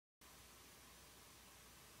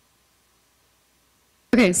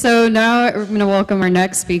Okay, so now we're going to welcome our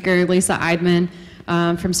next speaker, Lesa Eidman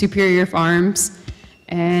from Superior Farms.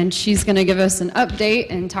 And she's going to give us an update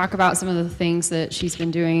and talk about some of the things that she's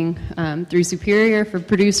been doing through Superior for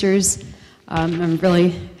producers. I'm really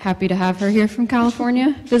happy to have her here from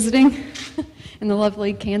California visiting in the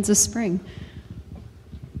lovely Kansas spring.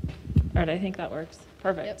 All right, I think that works.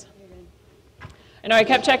 Perfect. Yep. I know I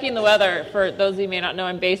kept checking the weather. For those of you who may not know,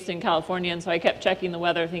 I'm based in California, and so I kept checking the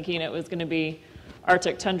weather thinking it was going to be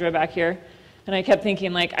Arctic tundra back here. And I kept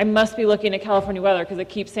thinking, like, I must be looking at California weather because it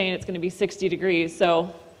keeps saying it's going to be 60 degrees.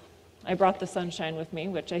 So I brought the sunshine with me,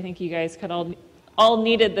 which I think you guys could all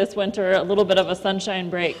needed this winter, a little bit of a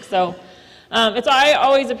sunshine break. So I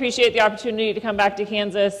always appreciate the opportunity to come back to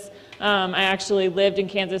Kansas. I actually lived in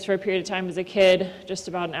Kansas for a period of time as a kid, just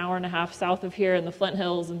about an hour and a half south of here in the Flint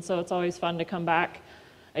Hills, and so it's always fun to come back.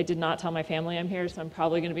 I did not tell my family I'm here, so I'm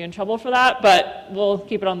probably going to be in trouble for that, but we'll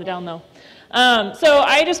keep it on the down low. So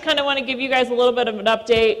I just kind of want to give you guys a little bit of an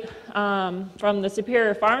update from the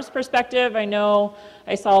Superior Farms perspective. I know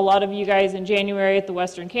I saw a lot of you guys in January at the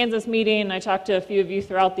Western Kansas meeting. I talked to a few of you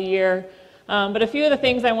throughout the year. But a few of the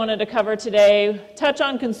things I wanted to cover today, touch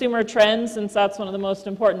on consumer trends, since that's one of the most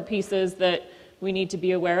important pieces that we need to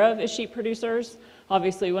be aware of as sheep producers.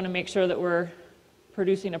 Obviously, we want to make sure that we're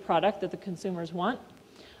producing a product that the consumers want.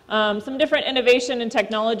 Some different innovation and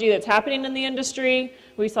technology that's happening in the industry.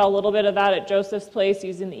 We saw a little bit of that at Joseph's place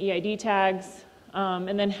using the EID tags.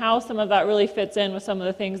 And then how some of that really fits in with some of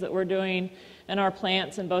the things that we're doing in our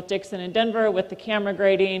plants in both Dixon and Denver with the camera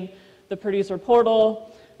grading, the producer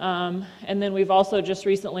portal. And then we've also just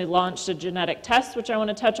recently launched a genetic test, which I want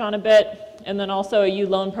to touch on a bit, and then also a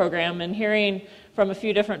U-loan program. And hearing from a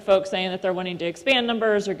few different folks saying that they're wanting to expand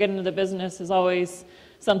numbers or get into the business is always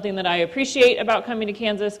something that I appreciate about coming to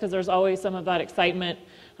Kansas, because there's always some of that excitement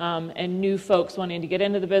and new folks wanting to get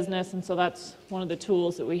into the business, and so that's one of the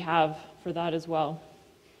tools that we have for that as well.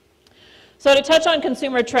 So to touch on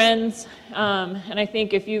consumer trends, and I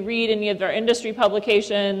think if you read any of our industry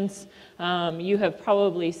publications, you have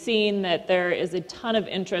probably seen that there is a ton of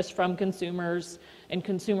interest from consumers, and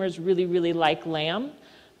consumers really, really like lamb.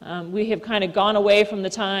 We have kind of gone away from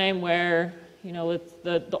the time where, you know, with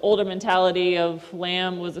the older mentality of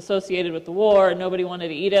lamb was associated with the war and nobody wanted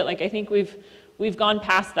to eat it. Like, I think we've gone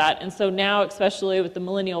past that. And so now, especially with the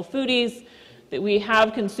millennial foodies, that we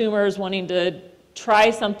have consumers wanting to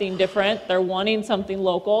try something different. They're wanting something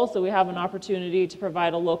local, so we have an opportunity to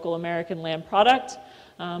provide a local American lamb product.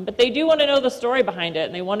 But they do want to know the story behind it,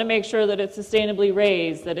 and they want to make sure that it's sustainably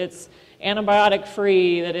raised, that it's antibiotic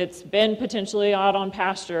free, that it's been potentially out on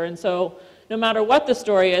pasture. And so no matter what the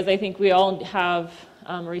story is, I think we all have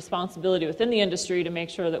a responsibility within the industry to make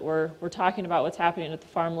sure that we're talking about what's happening at the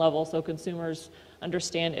farm level so consumers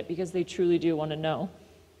understand it, because they truly do want to know.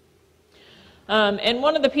 And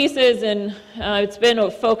one of the pieces, and it's been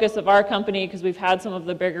a focus of our company because we've had some of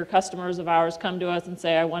the bigger customers of ours come to us and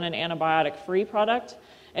say, I want an antibiotic-free product.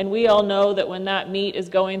 And we all know that when that meat is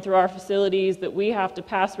going through our facilities, that we have to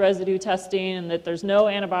pass residue testing and that there's no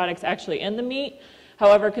antibiotics actually in the meat.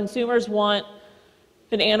 However, consumers want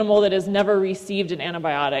an animal that has never received an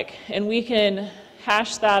antibiotic. And we can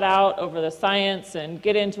hash that out over the science and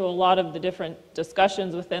get into a lot of the different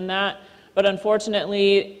discussions within that. But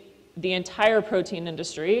unfortunately, the entire protein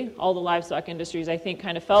industry, all the livestock industries, I think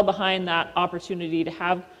kind of fell behind that opportunity to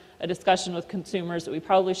have a discussion with consumers that we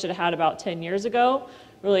probably should have had about 10 years ago,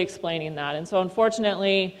 really explaining that. And so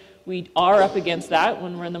unfortunately, we are up against that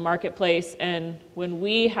when we're in the marketplace, and when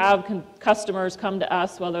we have customers come to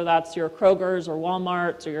us, whether that's your Kroger's or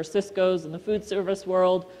Walmart's or your Sysco's in the food service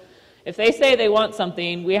world, if they say they want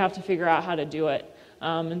something, we have to figure out how to do it.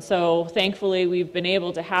 And so thankfully we've been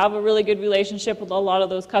able to have a really good relationship with a lot of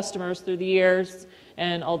those customers through the years,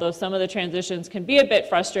 and although some of the transitions can be a bit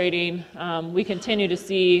frustrating, we continue to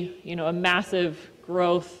see, you know, a massive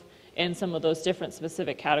growth in some of those different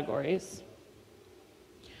specific categories.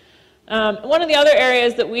 One of the other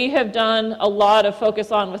areas that we have done a lot of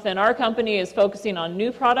focus on within our company is focusing on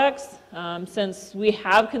new products. Since we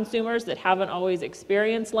have consumers that haven't always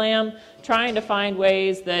experienced lamb, trying to find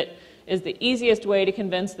ways that is the easiest way to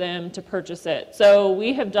convince them to purchase it. So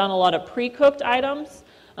we have done a lot of pre-cooked items,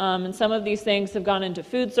 and some of these things have gone into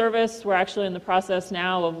food service. We're actually in the process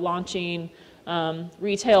now of launching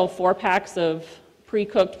retail 4-packs of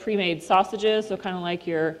pre-cooked, pre-made sausages, so kind of like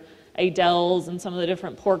your Aidells and some of the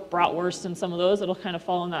different pork bratwurst and some of those, it'll kind of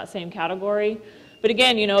fall in that same category. But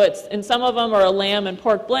again, you know, and some of them are a lamb and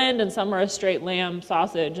pork blend, and some are a straight lamb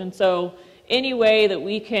sausage. And so any way that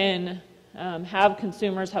we can have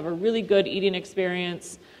consumers have a really good eating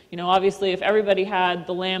experience, You know, obviously, if everybody had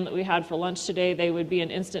the lamb that we had for lunch today, they would be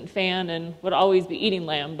an instant fan and would always be eating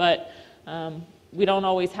lamb. But we don't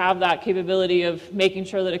always have that capability of making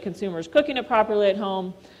sure that a consumer is cooking it properly at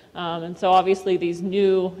home. And so obviously these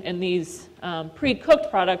new and these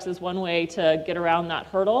pre-cooked products is one way to get around that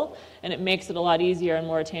hurdle, and it makes it a lot easier and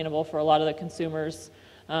more attainable for a lot of the consumers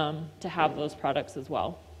to have those products as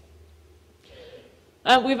well.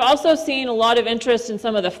 We've also seen a lot of interest in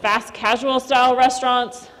some of the fast casual style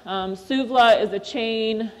restaurants. Suvla is a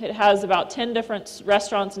chain. It has about 10 different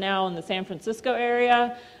restaurants now in the San Francisco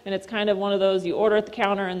area, and it's kind of one of those you order at the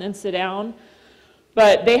counter and then sit down.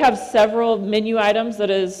 But they have several menu items that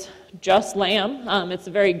is just lamb. It's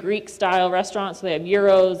a very Greek style restaurant, so they have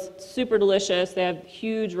gyros, super delicious. They have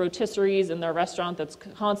huge rotisseries in their restaurant that's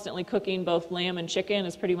constantly cooking both lamb and chicken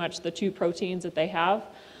is pretty much the two proteins that they have.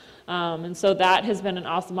 And so that has been an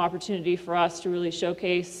awesome opportunity for us to really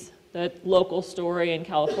showcase the local story in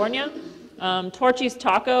California. Torchy's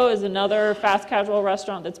Taco is another fast casual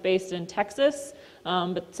restaurant that's based in Texas,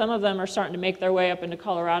 but some of them are starting to make their way up into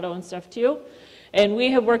Colorado and stuff too. And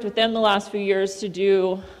we have worked with them the last few years to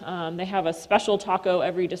do, they have a special taco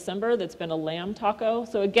every December that's been a lamb taco.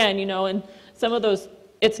 So again, you know, in some of those,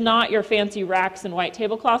 it's not your fancy racks and white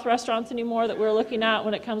tablecloth restaurants anymore that we're looking at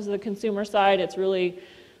when it comes to the consumer side. It's really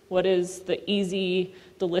what is the easy,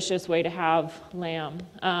 delicious way to have lamb.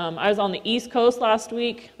 I was on the East Coast last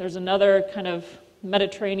week. There's another kind of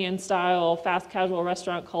Mediterranean style fast casual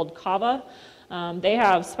restaurant called Cava. They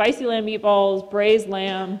have spicy lamb meatballs, braised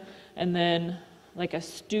lamb, and then like a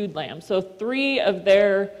stewed lamb. So 3 of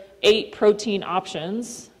their 8 protein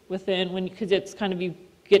options within, because it's kind of, you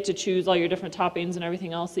get to choose all your different toppings and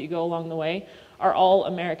everything else that you go along the way, are all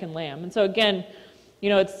American lamb. And so again, you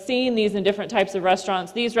know, it's seeing these in different types of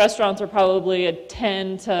restaurants. These restaurants are probably a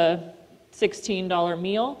 $10 to $16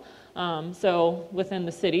 meal. So within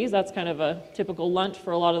the cities, that's kind of a typical lunch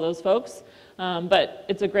for a lot of those folks. But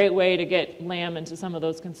it's a great way to get lamb into some of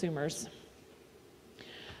those consumers.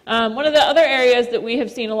 One of the other areas that we have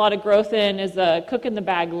seen a lot of growth in is a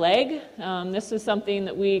cook-in-the-bag leg. This is something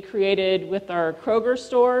that we created with our Kroger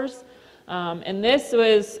stores. And this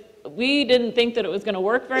was, we didn't think that it was going to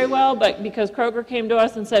work very well, but because Kroger came to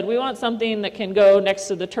us and said, we want something that can go next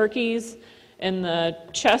to the turkeys and the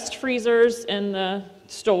chest freezers in the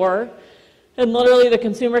store, and literally the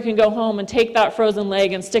consumer can go home and take that frozen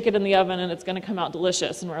leg and stick it in the oven and it's going to come out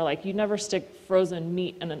delicious. And we're like, you never stick frozen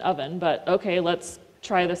meat in an oven, but okay, let's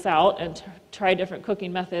try this out and try different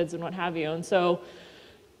cooking methods and what have you. And so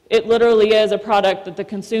it literally is a product that the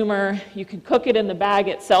consumer, you can cook it in the bag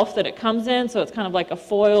itself that it comes in, so it's kind of like a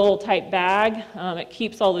foil type bag. It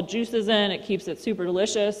keeps all the juices in, it keeps it super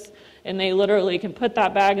delicious, and they literally can put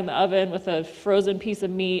that bag in the oven with a frozen piece of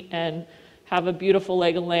meat and have a beautiful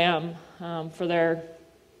leg of lamb for their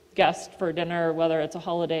guest for dinner, whether it's a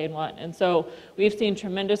holiday and what. And so we've seen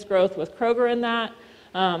tremendous growth with Kroger in that.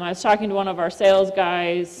 I was talking to one of our sales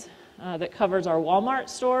guys that covers our Walmart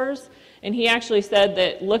stores, and he actually said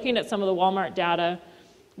that looking at some of the Walmart data,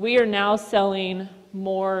 we are now selling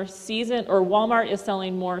more seasoned, or Walmart is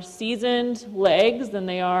selling more seasoned legs than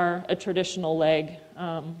they are a traditional leg,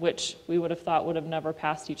 which we would have thought would have never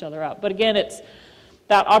passed each other up. But again, it's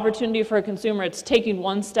that opportunity for a consumer. It's taking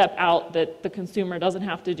one step out that the consumer doesn't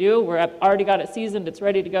have to do. We're already got it seasoned, it's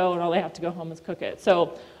ready to go, and all they have to go home is cook it.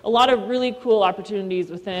 So a lot of really cool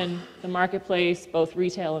opportunities within the marketplace, both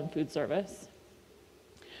retail and food service.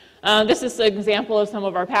 This is an example of some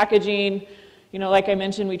of our packaging. You know, like I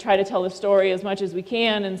mentioned, we try to tell the story as much as we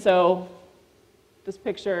can, and so this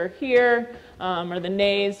picture here are the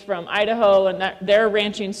Nays from Idaho, and their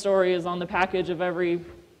ranching story is on the package of every,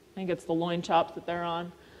 I think it's the loin chops that they're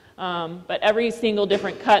on. But every single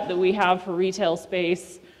different cut that we have for retail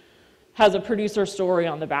space has a producer story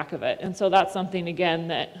on the back of it. And so that's something, again,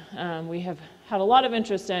 that we have had a lot of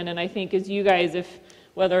interest in, and I think as you guys,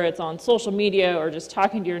 whether it's on social media or just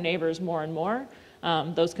talking to your neighbors more and more,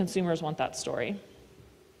 those consumers want that story.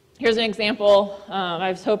 Here's an example.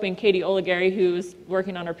 I was hoping Katie Oligary, who is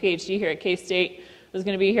working on her PhD here at K-State, was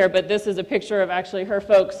going to be here, but this is a picture of actually her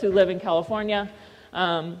folks who live in California.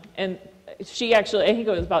 And she actually, I think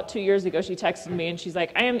it was about 2 years ago, she texted me and she's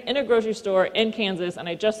like, I am in a grocery store in Kansas and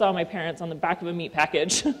I just saw my parents on the back of a meat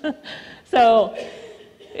package. So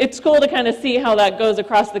it's cool to kind of see how that goes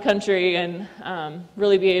across the country and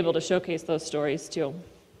really be able to showcase those stories too.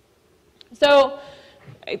 So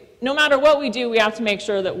no matter what we do, we have to make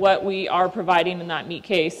sure that what we are providing in that meat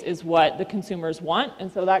case is what the consumers want,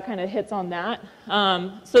 and so that kind of hits on that.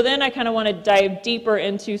 So then I kind of want to dive deeper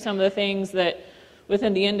into some of the things that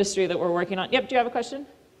within the industry that we're working on. Yep, do you have a question?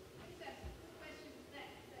 The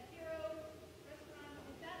hero restaurant,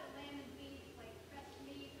 is that a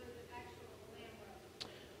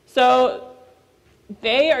So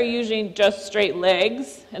they are using just straight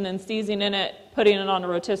legs and then seasoning it, putting it on a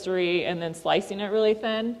rotisserie, and then slicing it really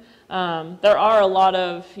thin. There are a lot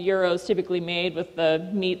of gyros typically made with the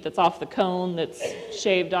meat that's off the cone that's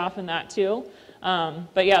shaved off in that too.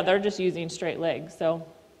 But yeah, they're just using straight legs, so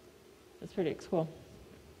that's pretty cool.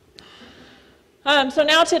 So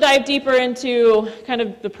now to dive deeper into kind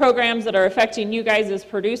of the programs that are affecting you guys as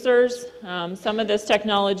producers. Some of this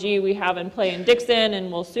technology we have in play in Dixon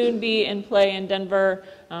and will soon be in play in Denver,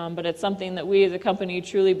 but it's something that we as a company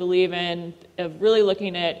truly believe in, of really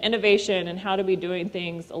looking at innovation and how to be doing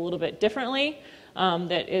things a little bit differently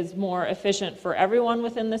that is more efficient for everyone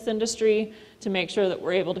within this industry to make sure that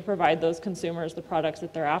we're able to provide those consumers the products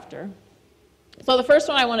that they're after. So the first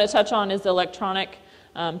one I want to touch on is electronic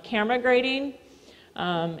camera grading.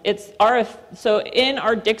 So in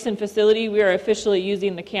our Dixon facility, we are officially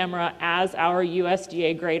using the camera as our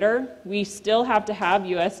USDA grader. We still have to have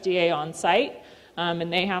USDA on site,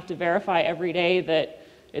 and they have to verify every day that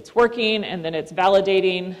it's working and that it's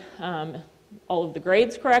validating all of the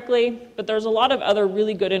grades correctly. But there's a lot of other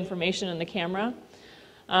really good information in the camera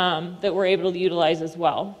that we're able to utilize as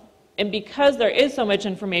well. And because there is so much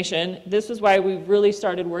information, this is why we've really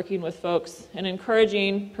started working with folks and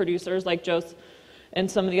encouraging producers like Joseph and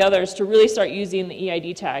some of the others to really start using the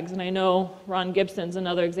EID tags. And I know Ron Gibson's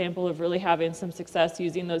another example of really having some success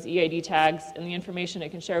using those EID tags and the information it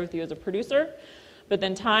can share with you as a producer. But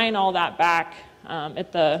then tying all that back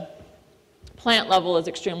at the plant level is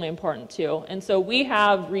extremely important too. And so we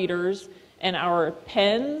have readers in our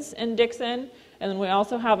pens in Dixon, and then we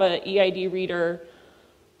also have an EID reader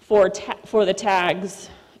for the tags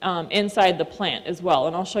inside the plant as well.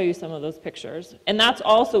 And I'll show you some of those pictures. And that's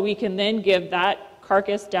also, we can then give that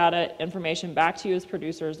carcass data information back to you as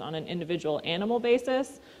producers on an individual animal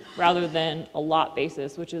basis rather than a lot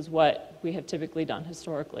basis, which is what we have typically done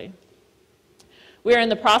historically. We are in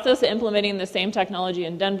the process of implementing the same technology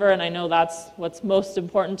in Denver, and I know that's what's most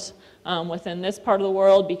important within this part of the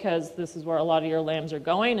world because this is where a lot of your lambs are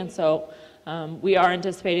going, and so we are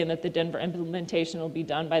anticipating that the Denver implementation will be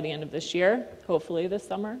done by the end of this year, hopefully this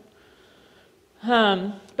summer.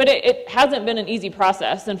 But it hasn't been an easy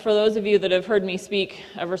process, and for those of you that have heard me speak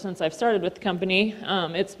ever since I've started with the company,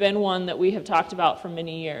 it's been one that we have talked about for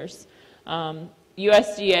many years.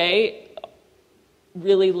 USDA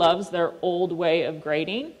really loves their old way of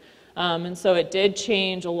grading, and so it did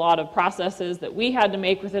change a lot of processes that we had to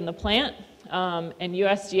make within the plant, and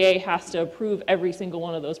USDA has to approve every single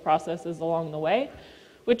one of those processes along the way,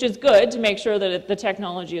 which is good to make sure that the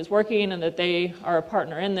technology is working and that they are a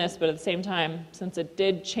partner in this, but at the same time, since it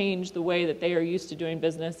did change the way that they are used to doing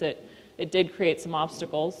business, it did create some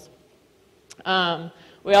obstacles.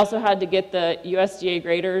 We also had to get the USDA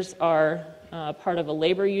graders are part of a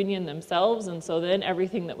labor union themselves, and so then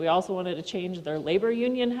everything that we also wanted to change, their labor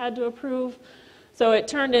union had to approve. So it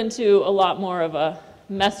turned into a lot more of a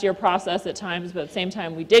messier process at times, but at the same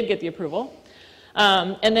time, we did get the approval.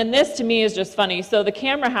 And then this to me is just funny. So the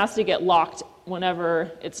camera has to get locked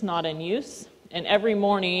whenever it's not in use. And every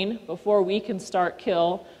morning before we can start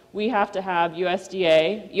kill, we have to have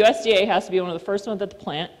USDA. USDA has to be one of the first ones at the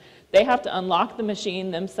plant. They have to unlock the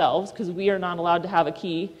machine themselves because we are not allowed to have a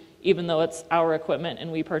key, even though it's our equipment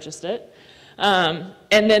and we purchased it. And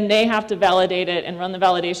then they have to validate it and run the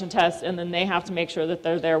validation test, and then they have to make sure that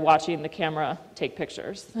they're there watching the camera take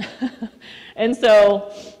pictures. And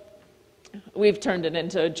so we've turned it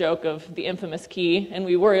into a joke of the infamous key, and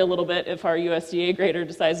we worry a little bit if our USDA grader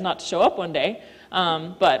decides not to show up one day.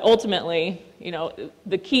 But ultimately, you know,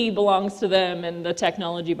 the key belongs to them and the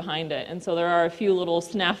technology behind it. And so there are a few little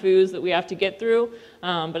snafus that we have to get through,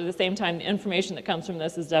 but at the same time, the information that comes from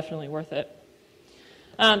this is definitely worth it.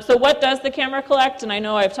 So what does the camera collect? And I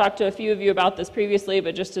know I've talked to a few of you about this previously,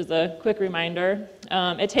 but just as a quick reminder,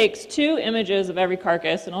 it takes 2 images of every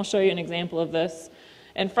carcass, and I'll show you an example of this.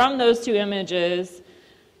 And from those 2 images,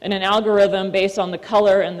 in an algorithm based on the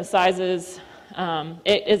color and the sizes,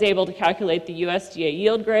 it is able to calculate the USDA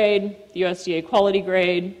yield grade, the USDA quality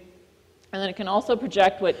grade, and then it can also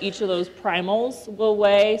project what each of those primals will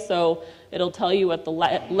weigh. So it'll tell you what the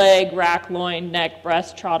leg, rack, loin, neck,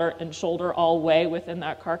 breast, trotter, and shoulder all weigh within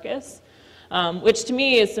that carcass, which to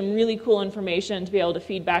me is some really cool information to be able to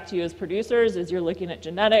feed back to you as producers as you're looking at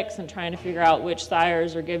genetics and trying to figure out which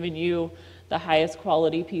sires are giving you the highest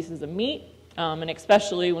quality pieces of meat, and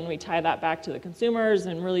especially when we tie that back to the consumers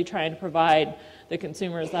and really trying to provide the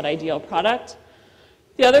consumers that ideal product.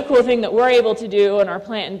 The other cool thing that we're able to do in our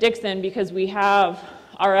plant in Dixon, because we have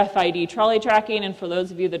RFID trolley tracking, and for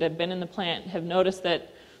those of you that have been in the plant have noticed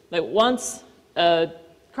that once a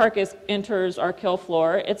carcass enters our kill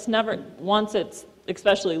floor, it's never, once it's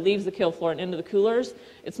especially leaves the kill floor and into the coolers,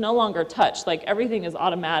 it's no longer touched. Like everything is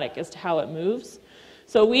automatic as to how it moves.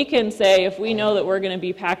 So we can say if we know that we're going to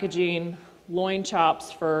be packaging loin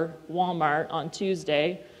chops for Walmart on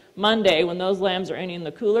Tuesday, Monday, when those lambs are in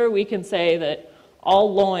the cooler, we can say that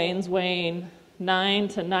all loins weighing 9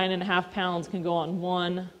 to 9.5 pounds can go on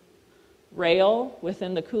one rail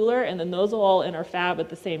within the cooler, and then those will all enter fab at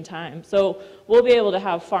the same time. So we'll be able to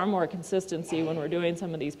have far more consistency when we're doing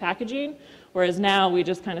some of these packaging, whereas now we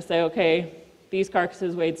just kind of say, okay, these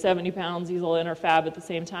carcasses weighed 70 pounds, these will enter fab at the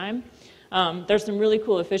same time. There's some really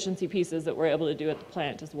cool efficiency pieces that we're able to do at the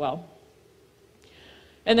plant as well.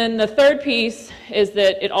 And then the third piece is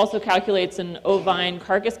that it also calculates an ovine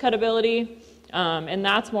carcass cutability, and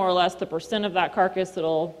that's more or less the percent of that carcass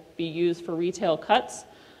that'll be used for retail cuts.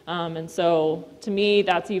 And so to me,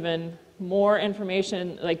 that's even more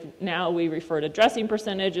information. Like now we refer to dressing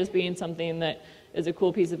percentage as being something that is a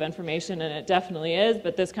cool piece of information, and it definitely is,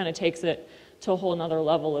 but this kind of takes it to a whole nother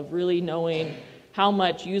level of really knowing how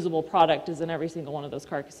much usable product is in every single one of those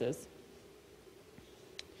carcasses.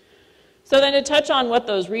 So then to touch on what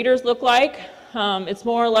those readers look like, it's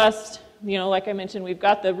more or less, you know, like I mentioned, we've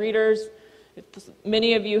got the readers.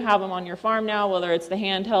 Many of you have them on your farm now, whether it's the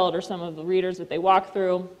handheld or some of the readers that they walk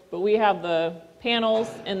through, but we have the panels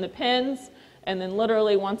and the pins, and then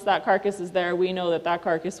literally once that carcass is there, we know that that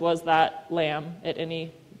carcass was that lamb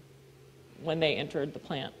when they entered the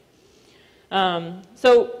plant.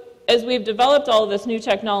 So as we've developed all of this new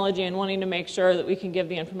technology and wanting to make sure that we can give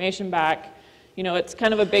the information back, you know, it's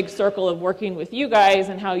kind of a big circle of working with you guys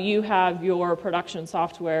and how you have your production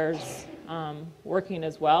softwares working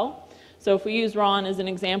as well. So if we use Ron as an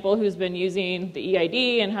example, who's been using the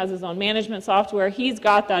EID and has his own management software, he's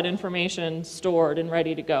got that information stored and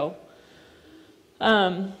ready to go.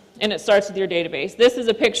 And it starts with your database. This is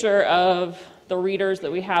a picture of the readers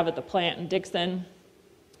that we have at the plant in Dixon.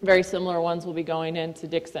 Very similar ones will be going into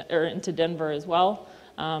Dixon or into Denver as well.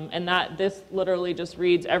 And this literally just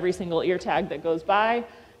reads every single ear tag that goes by,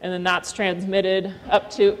 and then that's transmitted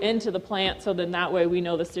into the plant, so then that way we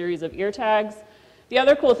know the series of ear tags. The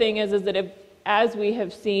other cool thing is that as we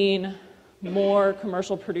have seen more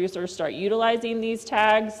commercial producers start utilizing these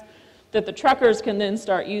tags, that the truckers can then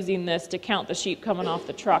start using this to count the sheep coming off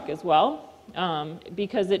the truck as well,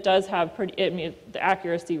 because it does have the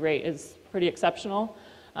accuracy rate is pretty exceptional.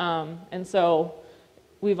 And so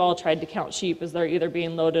we've all tried to count sheep as they're either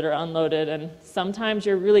being loaded or unloaded, and sometimes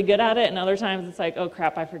you're really good at it, and other times it's like, oh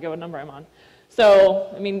crap, I forget what number I'm on.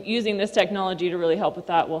 So, I mean, using this technology to really help with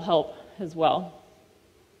that will help as well.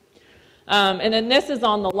 And then this is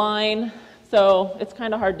on the line, so it's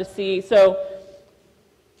kind of hard to see. So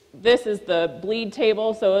this is the bleed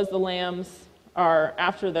table, so as the lambs are,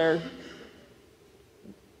 after they're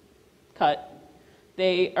cut,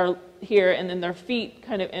 they are here, and then their feet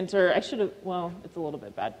kind of enter. Well, it's a little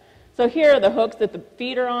bit bad. So here are the hooks that the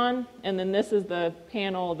feet are on, and then this is the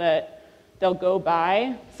panel that they'll go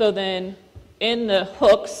by. So then in the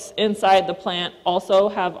hooks inside the plant also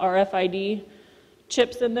have RFID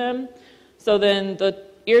chips in them. So then the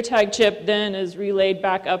ear tag chip then is relayed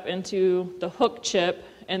back up into the hook chip,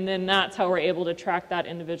 and then that's how we're able to track that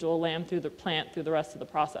individual lamb through the plant through the rest of the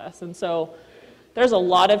process. And so there's a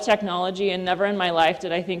lot of technology, and never in my life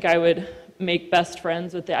did I think I would make best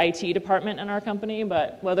friends with the IT department in our company,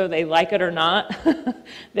 but whether they like it or not,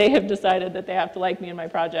 they have decided that they have to like me and my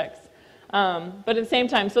projects. But at the same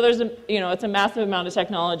time, so there's it's a massive amount of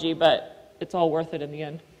technology, but it's all worth it in the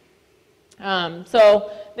end.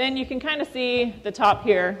 So then you can kind of see the top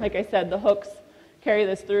here. Like I said, the hooks carry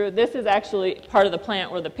this through. This is actually part of the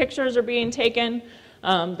plant where the pictures are being taken.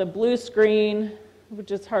 The blue screen, which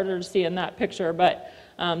is harder to see in that picture, but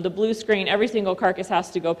the blue screen, every single carcass has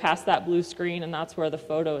to go past that blue screen, and that's where the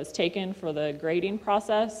photo is taken for the grading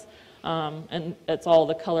process. And it's all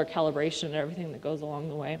the color calibration and everything that goes along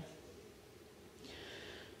the way.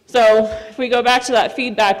 So if we go back to that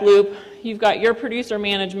feedback loop, you've got your producer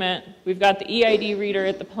management, we've got the EID reader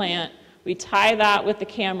at the plant, we tie that with the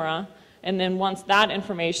camera, and then once that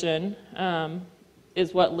information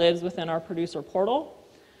is what lives within our producer portal.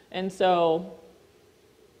 And so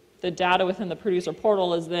the data within the producer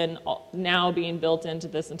portal is then now being built into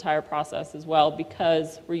this entire process as well,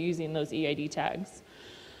 because we're using those EID tags.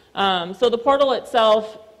 So the portal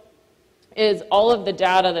itself is all of the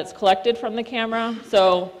data that's collected from the camera.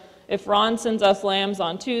 So if Ron sends us lambs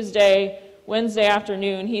on Tuesday, Wednesday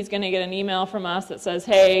afternoon, he's going to get an email from us that says,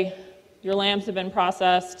 hey, your lambs have been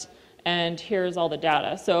processed, and here's all the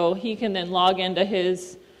data. So he can then log into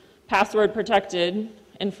his password-protected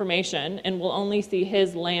information, and we'll only see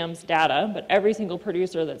his lambs data, but every single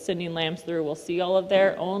producer that's sending lambs through will see all of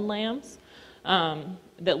their own lambs.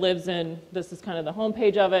 that lives in, this is kind of the home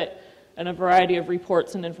page of it, and a variety of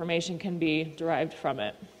reports and information can be derived from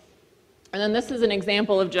it. And then this is an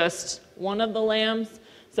example of just one of the lambs.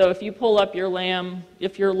 So if you pull up your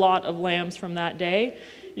lot of lambs from that day,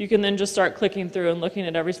 you can then just start clicking through and looking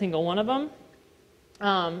at every single one of them.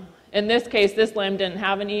 In this case, this lamb didn't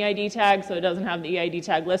have an EID tag, so it doesn't have the EID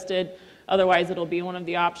tag listed. Otherwise, it'll be one of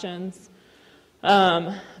the options.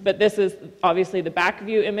 But this is obviously the back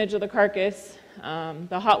view image of the carcass.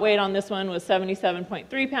 The hot weight on this one was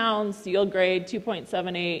 77.3 pounds, yield grade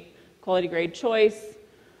 2.78, quality grade choice.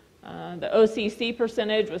 The OCC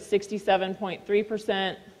percentage was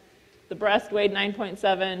 67.3%. The breast weighed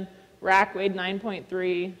 9.7, rack weighed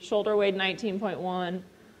 9.3, shoulder weighed 19.1,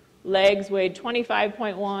 legs weighed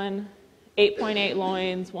 25.1, 8.8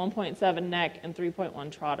 loins, 1.7 neck, and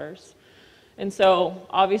 3.1 trotters. And so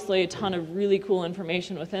obviously a ton of really cool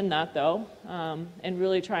information within that though, and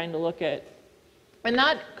really trying to look at, and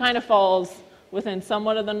that kind of falls within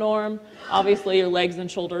somewhat of the norm. Obviously your legs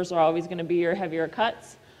and shoulders are always going to be your heavier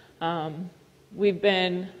cuts. We've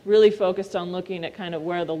been really focused on looking at kind of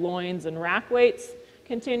where the loins and rack weights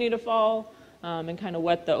continue to fall, and kind of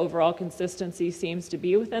what the overall consistency seems to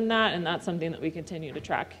be within that, and that's something that we continue to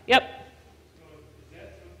track. Yep. So is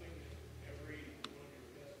that something that every one of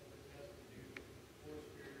your customers has to do for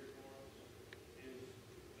superior forms? Is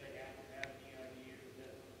they have to have an EID, or is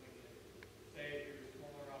that something that, say if you're a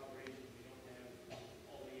smaller operation, you don't have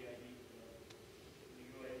all the EIDs,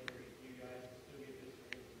 you go ahead and bring it to you guys and still get this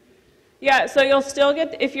information? Yeah, so you'll still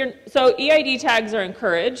get, so EID tags are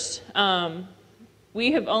encouraged.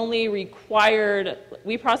 We have only required,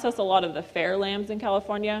 we process a lot of the fair lambs in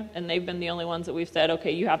California, and they've been the only ones that we've said,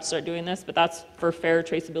 okay, you have to start doing this, but that's for fair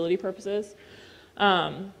traceability purposes.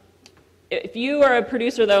 If you are a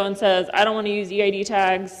producer, though, and says, I don't want to use EID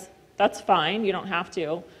tags, that's fine, you don't have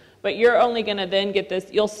to. But you're only going to then get this,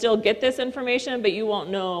 you'll still get this information, but you won't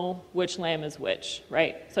know which lamb is which,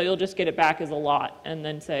 right? So you'll just get it back as a lot and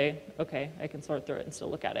then say, okay, I can sort through it and still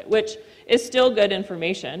look at it, which is still good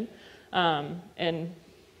information. And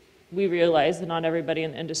we realize that not everybody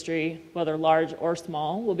in the industry, whether large or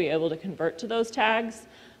small, will be able to convert to those tags.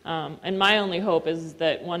 And my only hope is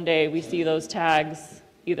that one day we see those tags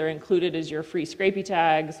either included as your free scrapey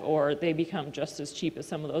tags, or they become just as cheap as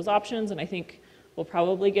some of those options, and I think we'll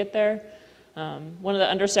probably get there. One of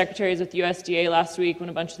the undersecretaries with USDA last week, when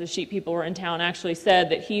a bunch of the sheep people were in town, actually said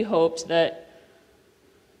that he hoped that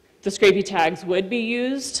the scrapey tags would be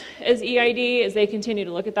used as EID as they continue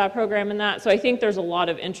to look at that program and that. So I think there's a lot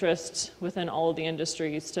of interest within all of the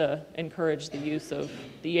industries to encourage the use of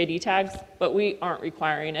the EID tags, but we aren't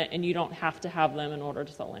requiring it, and you don't have to have them in order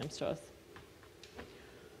to sell lambs to us.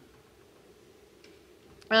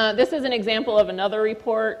 This is an example of another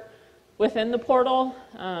report within the portal.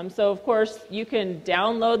 So of course you can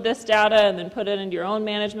download this data and then put it into your own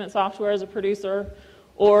management software as a producer,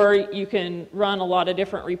 or you can run a lot of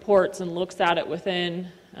different reports and looks at it within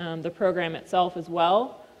the program itself as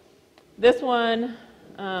well. This one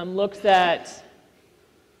looks at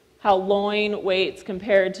how loin weights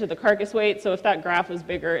compared to the carcass weight. So if that graph was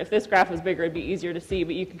bigger, if this graph was bigger, it'd be easier to see,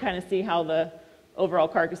 but you can kind of see how the overall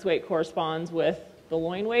carcass weight corresponds with the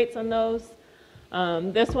loin weights on those.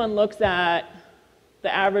 This one looks at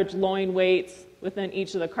the average loin weights within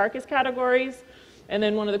each of the carcass categories. And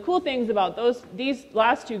then one of the cool things about these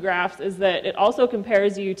last two graphs is that it also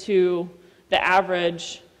compares you to the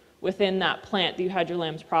average within that plant that you had your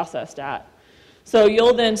lambs processed at. So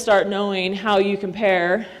you'll then start knowing how you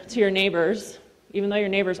compare to your neighbors, even though your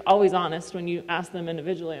neighbor's always honest when you ask them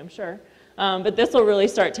individually, I'm sure. But this will really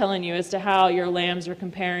start telling you as to how your lambs are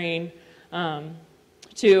comparing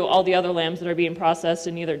to all the other lambs that are being processed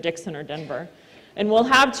in either Dixon or Denver. And we'll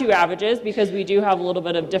have two averages because we do have a little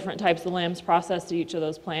bit of different types of lambs processed at each of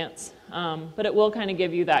those plants. But it will kind of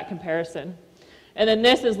give you that comparison. And then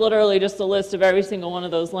this is literally just a list of every single one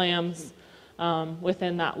of those lambs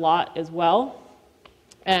within that lot as well.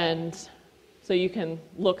 And so you can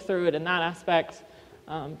look through it in that aspect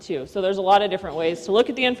too. So there's a lot of different ways to look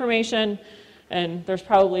at the information, and there's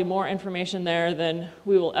probably more information there than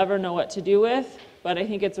we will ever know what to do with. But I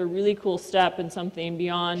think it's a really cool step and something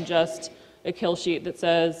beyond just a kill sheet that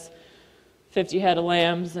says 50 head of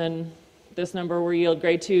lambs and this number will yield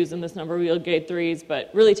grade 2s and this number will yield grade 3s, but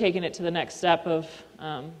really taking it to the next step of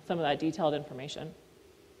some of that detailed information.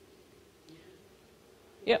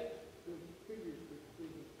 Yep. The figures with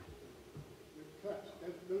cuts,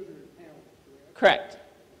 those are in pounds, correct? Correct.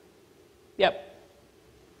 Yep.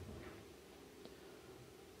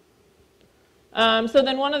 So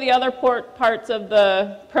then one of the other parts of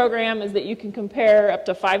the program is that you can compare up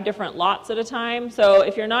to 5 different lots at a time. So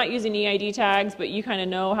if you're not using EID tags, but you kind of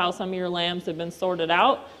know how some of your lambs have been sorted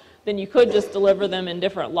out, then you could just deliver them in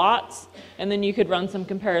different lots, and then you could run some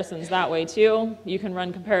comparisons that way too. You can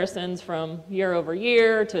run comparisons from year over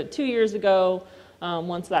year to 2 years ago,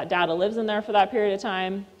 once that data lives in there for that period of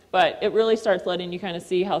time. But it really starts letting you kind of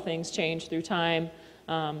see how things change through time,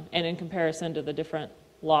 and in comparison to the different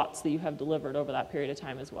lots that you have delivered over that period of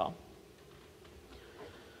time as well.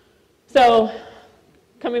 So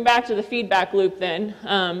coming back to the feedback loop then,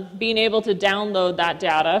 being able to download that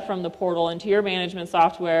data from the portal into your management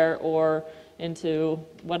software or into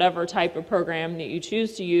whatever type of program that you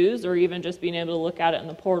choose to use, or even just being able to look at it in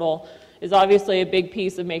the portal, is obviously a big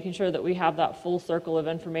piece of making sure that we have that full circle of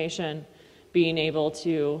information being able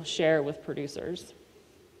to share with producers.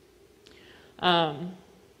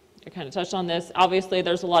 I kind of touched on this. Obviously,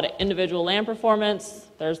 there's a lot of individual lamb performance.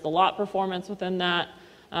 There's the lot performance within that.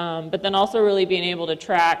 But then also really being able to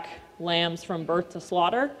track lambs from birth to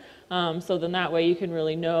slaughter. So then that way you can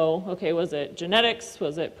really know, okay, was it genetics?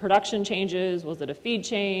 Was it production changes? Was it a feed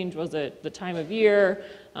change? Was it the time of year?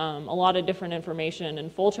 A lot of different information,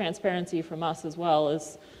 and full transparency from us as well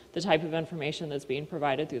as the type of information that's being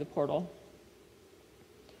provided through the portal.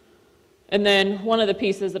 And then one of the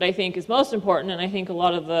pieces that I think is most important, and I think a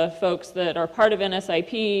lot of the folks that are part of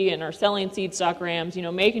NSIP and are selling seed stock rams,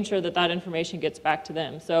 making sure that that information gets back to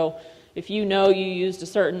them. So if you know you used a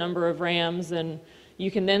certain number of rams, and you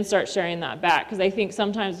can then start sharing that back. Because I think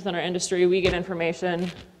sometimes within our industry we get information,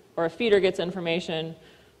 or a feeder gets information,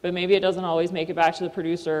 but maybe it doesn't always make it back to the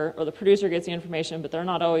producer, or the producer gets the information, but they're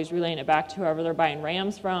not always relaying it back to whoever they're buying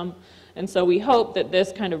rams from. And so we hope that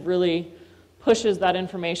this kind of really pushes that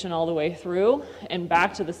information all the way through and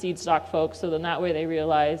back to the seed stock folks, so then that way they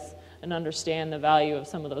realize and understand the value of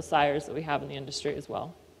some of those sires that we have in the industry as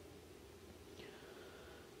well.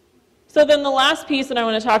 So then the last piece that I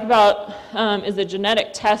want to talk about is a genetic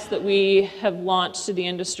test that we have launched to the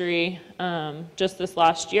industry just this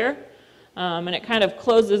last year. And it kind of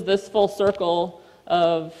closes this full circle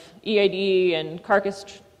of EID and carcass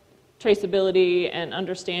traceability and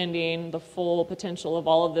understanding the full potential of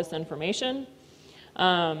all of this information.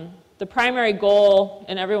 The primary goal,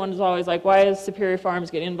 and everyone is always like, why is Superior Farms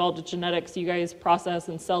getting involved with genetics? You guys process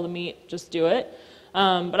and sell the meat, just do it.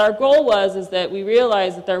 But our goal is that we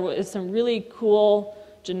realized that there is some really cool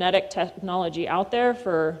genetic technology out there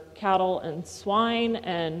for cattle and swine,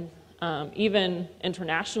 and even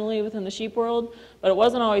internationally within the sheep world, but it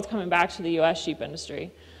wasn't always coming back to the US sheep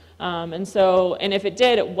industry. And if it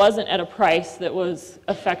did, it wasn't at a price that was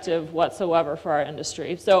effective whatsoever for our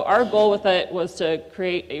industry. So our goal with it was to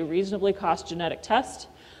create a reasonably cost genetic test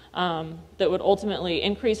that would ultimately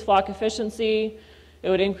increase flock efficiency. It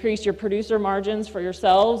would increase your producer margins for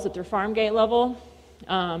yourselves at your farm gate level,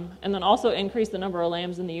 and then also increase the number of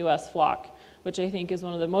lambs in the US flock, which I think is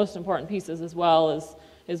one of the most important pieces as well,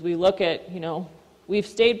 as we look at, we've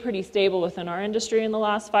stayed pretty stable within our industry in the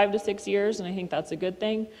last 5 to 6 years, and I think that's a good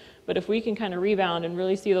thing. But if we can kind of rebound and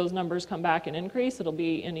really see those numbers come back and increase, it'll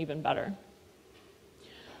be an even better.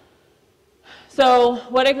 So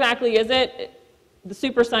what exactly is it? The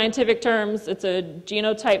super scientific terms, it's a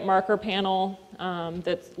genotype marker panel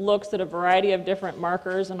that looks at a variety of different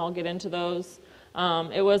markers, and I'll get into those.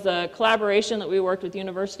 It was a collaboration that we worked with the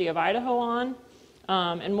University of Idaho on.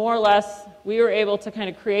 And more or less, we were able to kind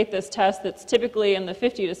of create this test that's typically in the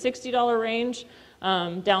 $50 to $60 range,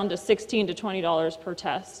 down to $16 to $20 per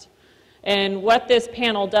test. And what this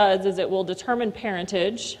panel does is it will determine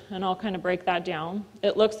parentage, and I'll kind of break that down.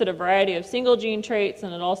 It looks at a variety of single gene traits,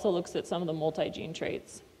 and it also looks at some of the multi-gene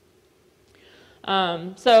traits.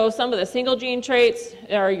 So some of the single gene traits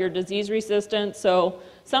are your disease resistance. So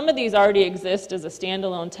some of these already exist as a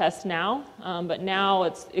standalone test now, but now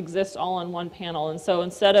it exists all on one panel. And so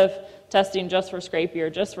instead of testing just for scrapie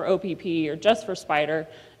or just for OPP or just for spider,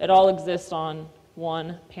 it all exists on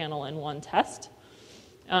one panel in one test.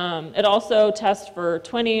 It also tests for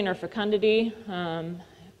twinning or fecundity,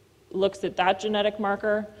 looks at that genetic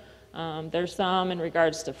marker. There's some in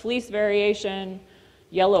regards to fleece variation,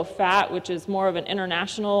 yellow fat, which is more of an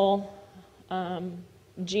international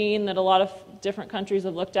gene that a lot of different countries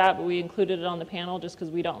have looked at, but we included it on the panel just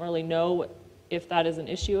because we don't really know if that is an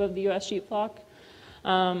issue of the US sheep flock.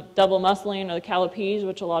 Double muscling or the calipige,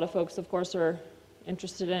 which a lot of folks, of course, are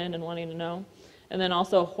interested in and wanting to know. And then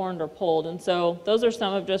also horned or polled. And so those are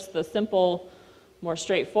some of just the simple, more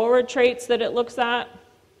straightforward traits that it looks at.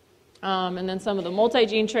 And then some of the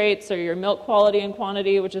multi-gene traits are your milk quality and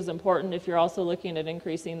quantity, which is important if you're also looking at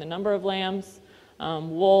increasing the number of lambs,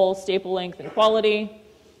 wool, staple length, and quality.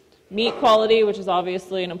 Meat quality, which is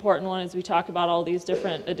obviously an important one as we talk about all these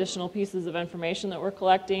different additional pieces of information that we're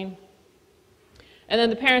collecting. And then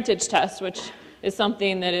the parentage test, which is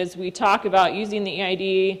something that is we talk about using the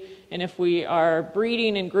EID, and if we are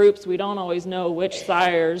breeding in groups, we don't always know which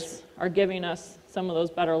sires are giving us some of those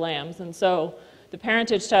better lambs. And so the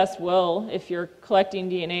parentage test will, if you're collecting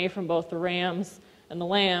DNA from both the rams and the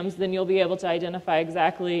lambs, then you'll be able to identify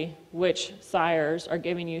exactly which sires are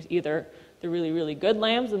giving you either the really, really good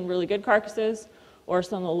lambs and really good carcasses, or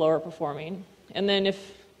some of the lower performing. And then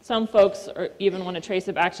if some folks even want to trace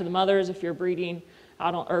it back to the mothers, if you're breeding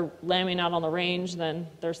out on, or lambing out on the range, then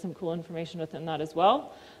there's some cool information within that as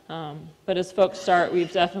well. But as folks start,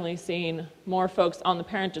 we've definitely seen more folks on the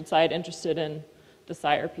parentage side interested in the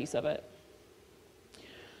sire piece of it.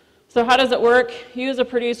 So how does it work? You as a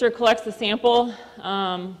producer collects the sample,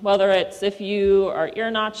 whether it's if you are ear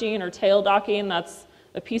notching or tail docking, that's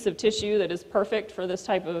a piece of tissue that is perfect for this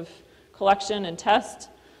type of collection and test.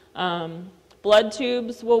 Blood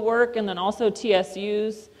tubes will work, and then also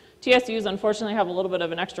TSUs. TSUs, unfortunately, have a little bit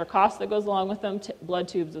of an extra cost that goes along with them, blood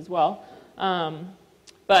tubes as well.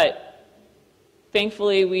 But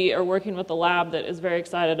thankfully, we are working with a lab that is very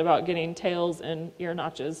excited about getting tails and ear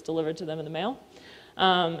notches delivered to them in the mail.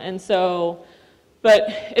 But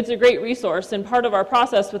it's a great resource, and part of our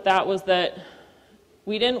process with that was that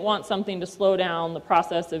we didn't want something to slow down the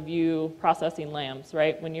process of you processing lambs,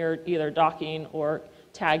 right? When you're either docking or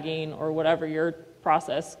tagging or whatever your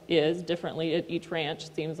process is, differently at each ranch,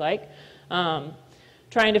 it seems like.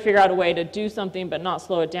 Trying to figure out a way to do something but not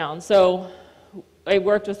slow it down. So I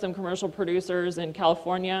worked with some commercial producers in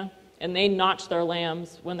California, and they notch their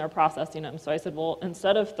lambs when they're processing them. So I said, well,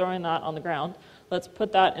 instead of throwing that on the ground, let's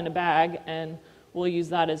put that in a bag and we'll use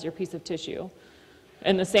that as your piece of tissue.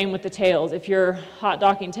 And the same with the tails. If you're hot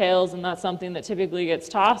docking tails and that's something that typically gets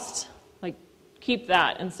tossed, like keep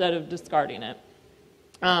that instead of discarding it.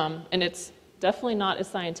 And it's definitely not as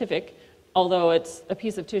scientific, although it's a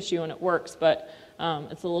piece of tissue and it works, but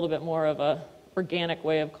it's a little bit more of a organic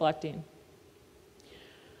way of collecting.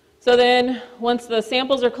 So then once the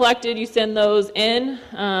samples are collected, you send those in.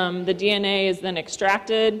 The DNA is then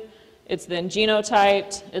extracted. It's then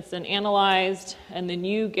genotyped, it's then analyzed, and then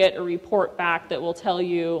you get a report back that will tell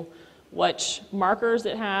you which markers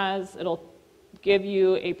it has. It'll give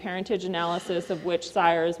you a parentage analysis of which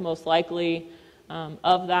sire is most likely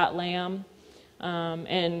of that lamb.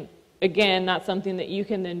 And again, that's something that you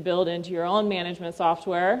can then build into your own management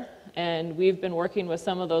software. And we've been working with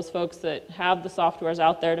some of those folks that have the softwares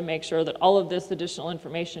out there to make sure that all of this additional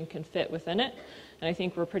information can fit within it. And I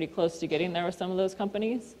think we're pretty close to getting there with some of those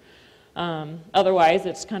companies. Otherwise,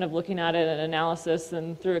 it's kind of looking at it in analysis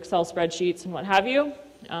and through Excel spreadsheets and what have you.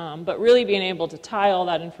 But really being able to tie all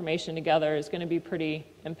that information together is going to be pretty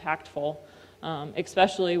impactful,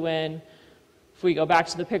 especially when, if we go back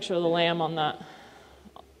to the picture of the lamb on that,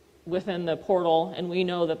 within the portal, and we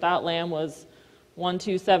know that that lamb was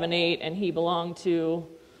 1278 and he belonged to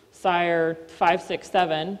sire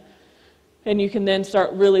 567, and you can then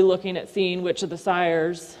start really looking at seeing which of the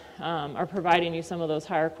sires are providing you some of those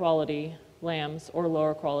higher quality lambs or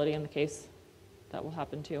lower quality in the case that will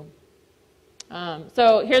happen too.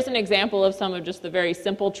 So here's an example of some of just the very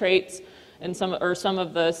simple traits and some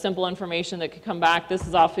of the simple information that could come back. This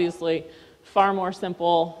is obviously far more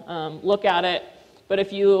simple. Look at it. But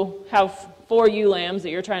if you have 4 ewe lambs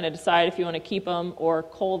that you're trying to decide if you want to keep them or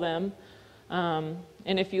cull them, and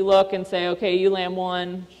if you look and say, okay, ewe lamb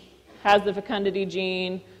 1 has the fecundity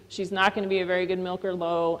gene, she's not going to be a very good milker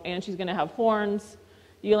low, and she's going to have horns.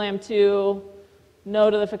 Ewe lamb 2, no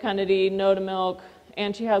to the fecundity, no to milk,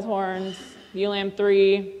 and she has horns. Ewe lamb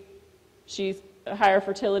 3, she's a higher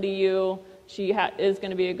fertility ewe, she is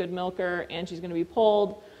going to be a good milker, and she's going to be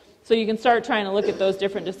polled. So you can start trying to look at those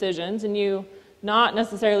different decisions, and you not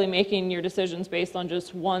necessarily making your decisions based on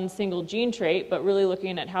just one single gene trait, but really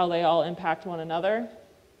looking at how they all impact one another.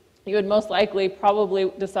 You would most likely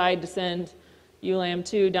probably decide to send ewe lamb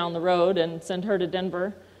 2 down the road and send her to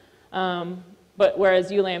Denver. But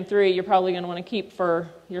whereas ewe lamb 3, you're probably going to want to keep for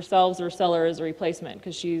yourselves or sell her as a replacement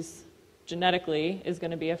because she's genetically is going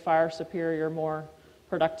to be a far superior, more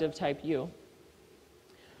productive type ewe.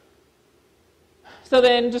 So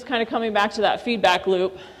then just kind of coming back to that feedback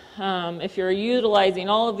loop, if you're utilizing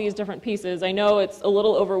all of these different pieces, I know it's a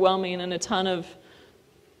little overwhelming and a ton of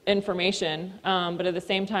information, but at the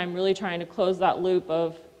same time really trying to close that loop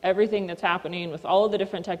of everything that's happening with all of the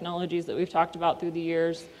different technologies that we've talked about through the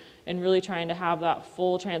years and really trying to have that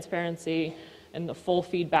full transparency and the full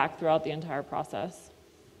feedback throughout the entire process.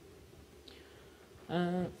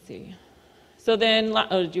 Let's see. So then,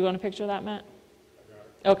 oh, did you want a picture of that, Matt?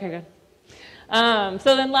 Okay, good.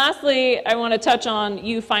 So then lastly, I want to touch on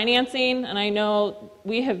ewe financing, and I know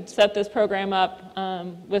we have set this program up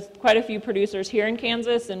with quite a few producers here in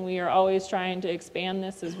Kansas, and we are always trying to expand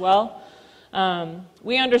this as well.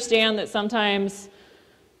 We understand that sometimes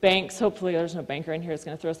banks, hopefully there's no banker in here that's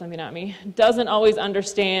going to throw something at me, doesn't always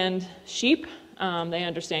understand sheep. They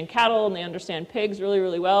understand cattle and they understand pigs really,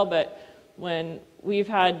 really well, but when we've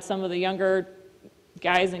had some of the younger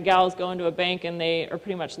guys and gals go into a bank and they are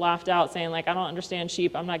pretty much laughed out saying like, I don't understand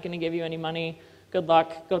sheep, I'm not going to give you any money, good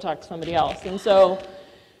luck, go talk to somebody else. And so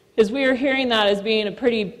as we are hearing that as being a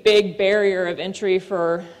pretty big barrier of entry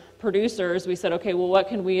for producers, we said, okay, well, what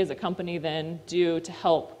can we as a company then do to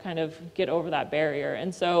help kind of get over that barrier?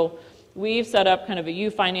 And so we've set up kind of a ewe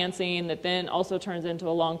financing that then also turns into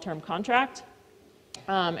a long-term contract.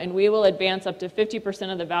 And we will advance up to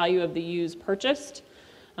 50% of the value of the ewes purchased.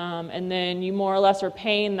 And then you more or less are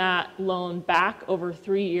paying that loan back over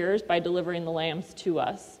 3 years by delivering the lambs to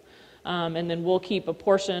us. And then we'll keep a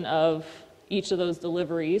portion of each of those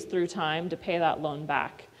deliveries through time to pay that loan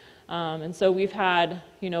back. And so we've had,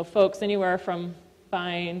 folks anywhere from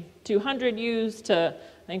buying 200 ewes to,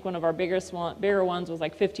 I think one of our bigger ones was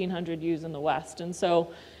like 1,500 ewes in the West. And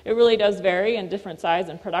so it really does vary in different size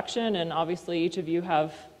and production, and obviously each of you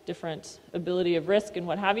have different ability of risk and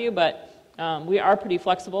what have you, but we are pretty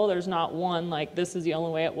flexible. There's not one, like, this is the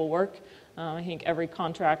only way it will work. I think every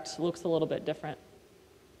contract looks a little bit different.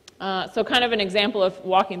 So kind of an example of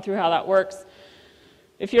walking through how that works.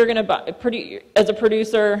 If you're going to buy, as a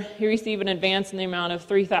producer, you receive an advance in the amount of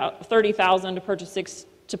 $30,000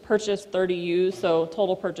 to purchase 30 ewes, so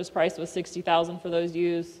total purchase price was $60,000 for those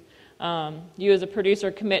ewes. You as a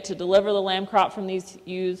producer commit to deliver the lamb crop from these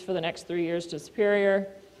ewes for the next 3 years to Superior.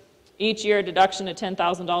 Each year, a deduction of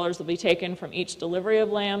 $10,000 will be taken from each delivery of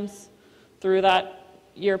lambs through that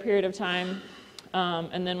year period of time.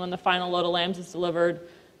 And then when the final load of lambs is delivered,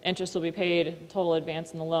 interest will be paid, total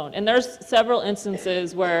advance in the loan. And there's several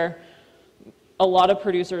instances where a lot of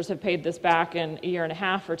producers have paid this back in a year and a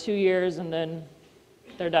half or 2 years, and then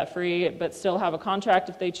they're debt free, but still have a contract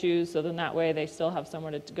if they choose, so then that way they still have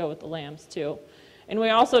somewhere to go with the lambs too. And we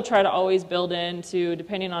also try to always build into,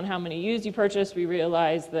 depending on how many ewes you purchase, we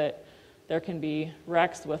realize that there can be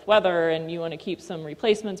wrecks with weather and you want to keep some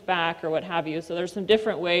replacements back or what have you. So there's some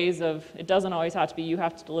different ways of, it doesn't always have to be you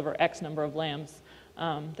have to deliver X number of lambs.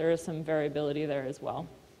 There is some variability there as well.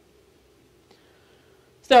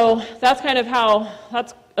 So that's kind of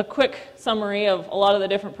that's a quick summary of a lot of the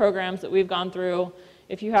different programs that we've gone through.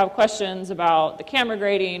 If you have questions about the camera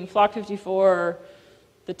grading, Flock 54,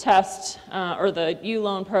 the test, or the ewe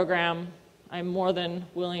loan program, I'm more than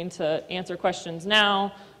willing to answer questions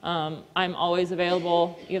now. I'm always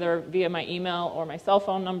available either via my email or my cell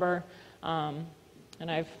phone number. And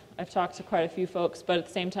I've talked to quite a few folks, but at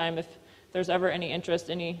the same time, if there's ever any interest,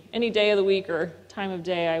 any day of the week or time of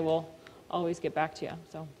day, I will always get back to you.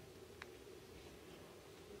 So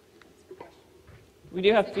we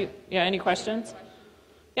do have, any questions?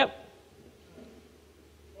 Yep.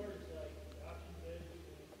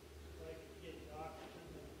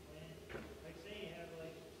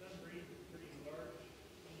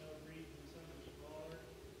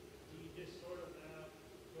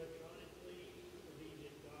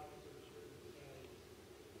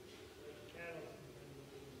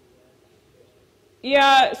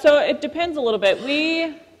 Yeah, so it depends a little bit.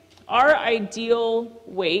 Our ideal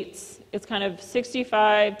weights, it's kind of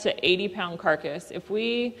 65 to 80 pound carcass. If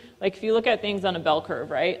you look at things on a bell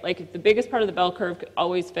curve, right? Like if the biggest part of the bell curve could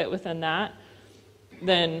always fit within that,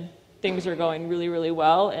 then things are going really, really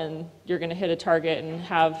well and you're gonna hit a target and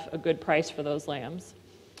have a good price for those lambs.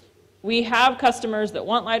 We have customers that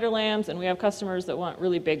want lighter lambs and we have customers that want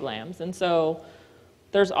really big lambs. And so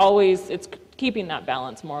there's always, it's keeping that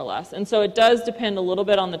balance more or less. And so it does depend a little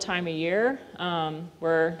bit on the time of year,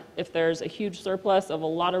 where if there's a huge surplus of a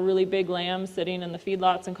lot of really big lambs sitting in the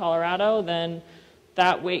feedlots in Colorado, then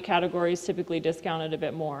that weight category is typically discounted a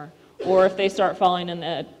bit more. Or if they start falling in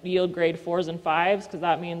the yield grade 4s and 5s, because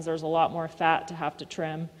that means there's a lot more fat to have to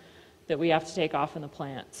trim that we have to take off in the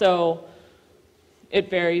plant. So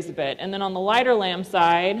it varies a bit. And then on the lighter lamb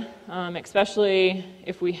side, especially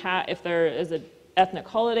if there is a ethnic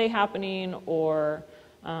holiday happening or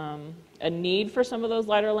a need for some of those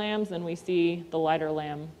lighter lambs, then we see the lighter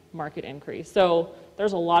lamb market increase. So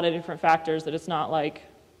there's a lot of different factors that it's not like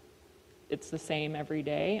it's the same every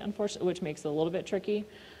day, unfortunately, which makes it a little bit tricky,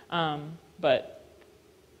 but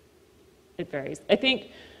it varies. I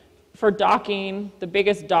think for docking, the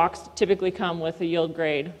biggest docks typically come with a yield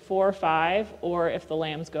grade 4 or 5, or if the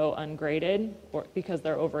lambs go ungraded or because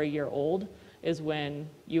they're over a year old, is when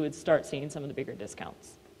you would start seeing some of the bigger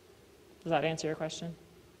discounts. Does that answer your question?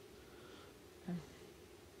 Okay.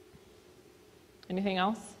 Anything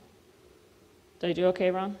else? Did I do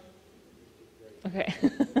okay, Ron? Okay.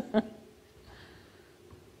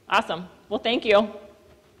 Awesome. Well, thank you.